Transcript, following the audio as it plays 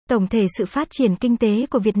Tổng thể sự phát triển kinh tế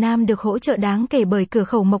của Việt Nam được hỗ trợ đáng kể bởi cửa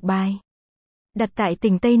khẩu Mộc Bài. Đặt tại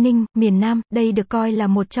tỉnh Tây Ninh, miền Nam, đây được coi là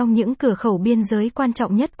một trong những cửa khẩu biên giới quan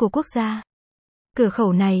trọng nhất của quốc gia. Cửa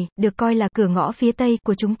khẩu này, được coi là cửa ngõ phía Tây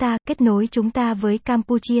của chúng ta, kết nối chúng ta với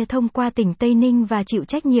Campuchia thông qua tỉnh Tây Ninh và chịu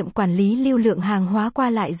trách nhiệm quản lý lưu lượng hàng hóa qua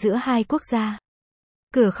lại giữa hai quốc gia.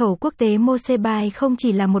 Cửa khẩu quốc tế Mose Bay không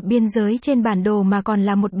chỉ là một biên giới trên bản đồ mà còn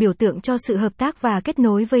là một biểu tượng cho sự hợp tác và kết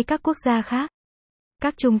nối với các quốc gia khác.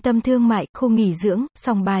 Các trung tâm thương mại, khu nghỉ dưỡng,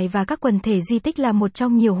 sòng bài và các quần thể di tích là một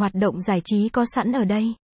trong nhiều hoạt động giải trí có sẵn ở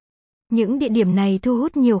đây. Những địa điểm này thu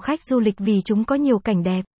hút nhiều khách du lịch vì chúng có nhiều cảnh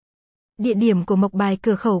đẹp. Địa điểm của Mộc Bài.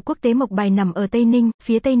 Cửa khẩu quốc tế Mộc Bài nằm ở Tây Ninh,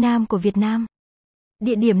 phía Tây Nam của Việt Nam.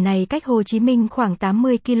 Địa điểm này cách Hồ Chí Minh khoảng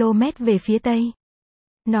 80 km về phía Tây.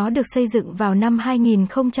 Nó được xây dựng vào năm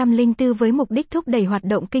 2004 với mục đích thúc đẩy hoạt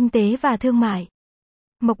động kinh tế và thương mại.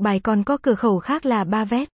 Mộc Bài còn có cửa khẩu khác là Ba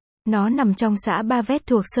Vét. Nó nằm trong xã Ba Vét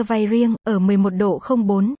thuộc Sơ Vai Riêng, ở 11 độ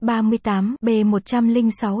 04, 38, B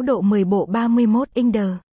 106 độ 10 bộ 31 Inder.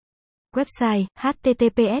 Website,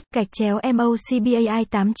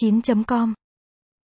 https://mocbai89.com